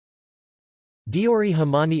Diori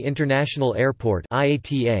Hamani International Airport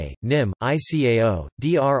IATA, NIM, ICAO,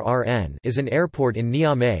 DRRN is an airport in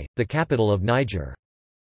Niamey, the capital of Niger.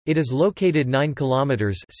 It is located 9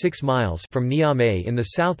 kilometers 6 miles from Niamey in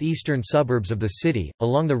the southeastern suburbs of the city,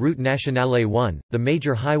 along the Route Nationale 1, the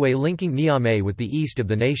major highway linking Niamey with the east of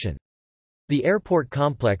the nation. The airport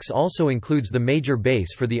complex also includes the major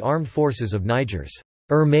base for the armed forces of Niger's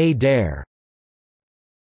Armée d'Air.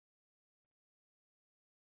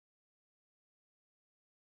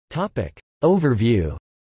 Overview.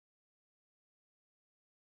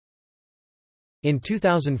 In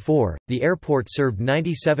 2004, the airport served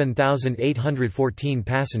 97,814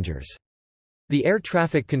 passengers. The air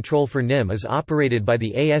traffic control for NIM is operated by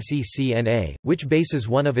the ASECNA, which bases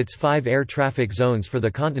one of its 5 air traffic zones for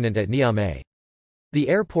the continent at Niamey. The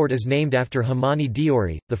airport is named after Hamani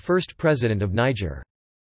Diori, the first president of Niger.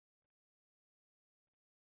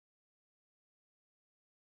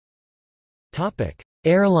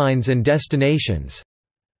 Airlines and destinations.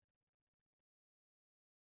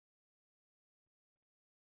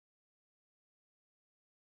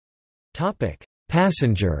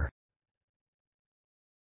 Passenger.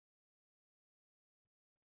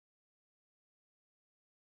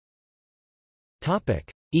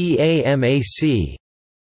 EAMAC.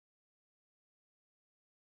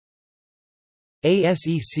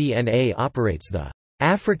 ASECNA operates the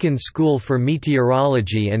African School for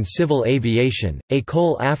Meteorology and Civil Aviation,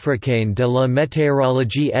 École africaine de la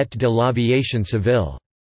météorologie et de l'aviation civile,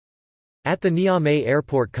 at the Niamey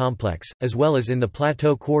Airport Complex, as well as in the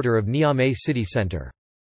Plateau Quarter of Niamey city centre.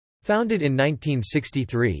 Founded in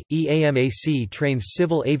 1963, EAMAC trains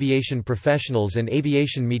civil aviation professionals and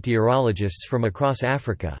aviation meteorologists from across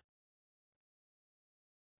Africa.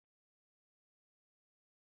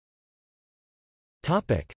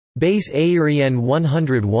 Base Aérienne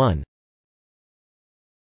 101.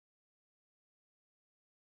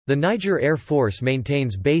 The Niger Air Force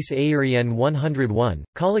maintains Base Aérienne 101,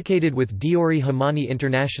 collocated with Diori Hamani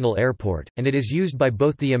International Airport, and it is used by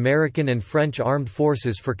both the American and French armed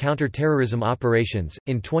forces for counter-terrorism operations.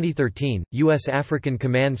 In 2013, U.S. African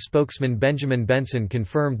Command spokesman Benjamin Benson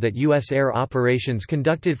confirmed that U.S. air operations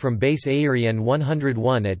conducted from Base Aérienne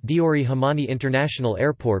 101 at Diori Hamani International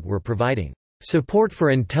Airport were providing support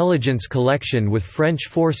for intelligence collection with French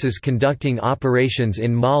forces conducting operations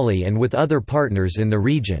in Mali and with other partners in the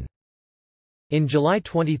region. In July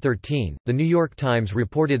 2013, The New York Times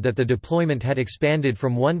reported that the deployment had expanded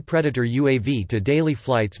from one Predator UAV to daily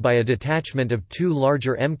flights by a detachment of 2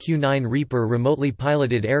 larger MQ-9 Reaper remotely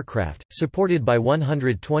piloted aircraft, supported by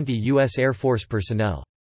 120 U.S. Air Force personnel.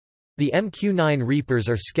 The MQ-9 Reapers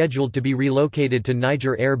are scheduled to be relocated to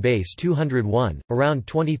Niger Air Base 201. Around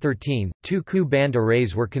 2013, 2 Ku-band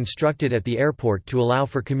arrays were constructed at the airport to allow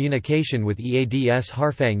for communication with EADS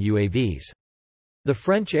Harfang UAVs. The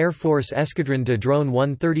French Air Force Escadron de Drone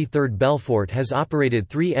 133rd Belfort has operated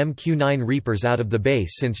 3 MQ-9 Reapers out of the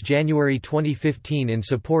base since January 2015 in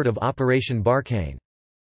support of Operation Barkhane.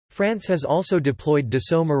 France has also deployed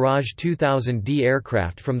Dassault Mirage 2000D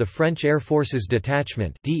aircraft from the French Air Force's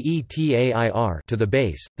detachment to the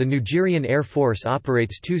base. The Nigerian Air Force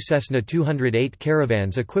operates 2 Cessna 208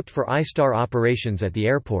 Caravans equipped for ISTAR operations at the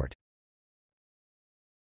airport.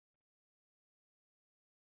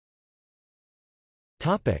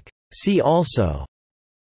 See also: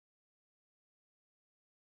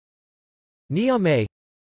 Niamey,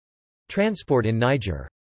 transport in Niger.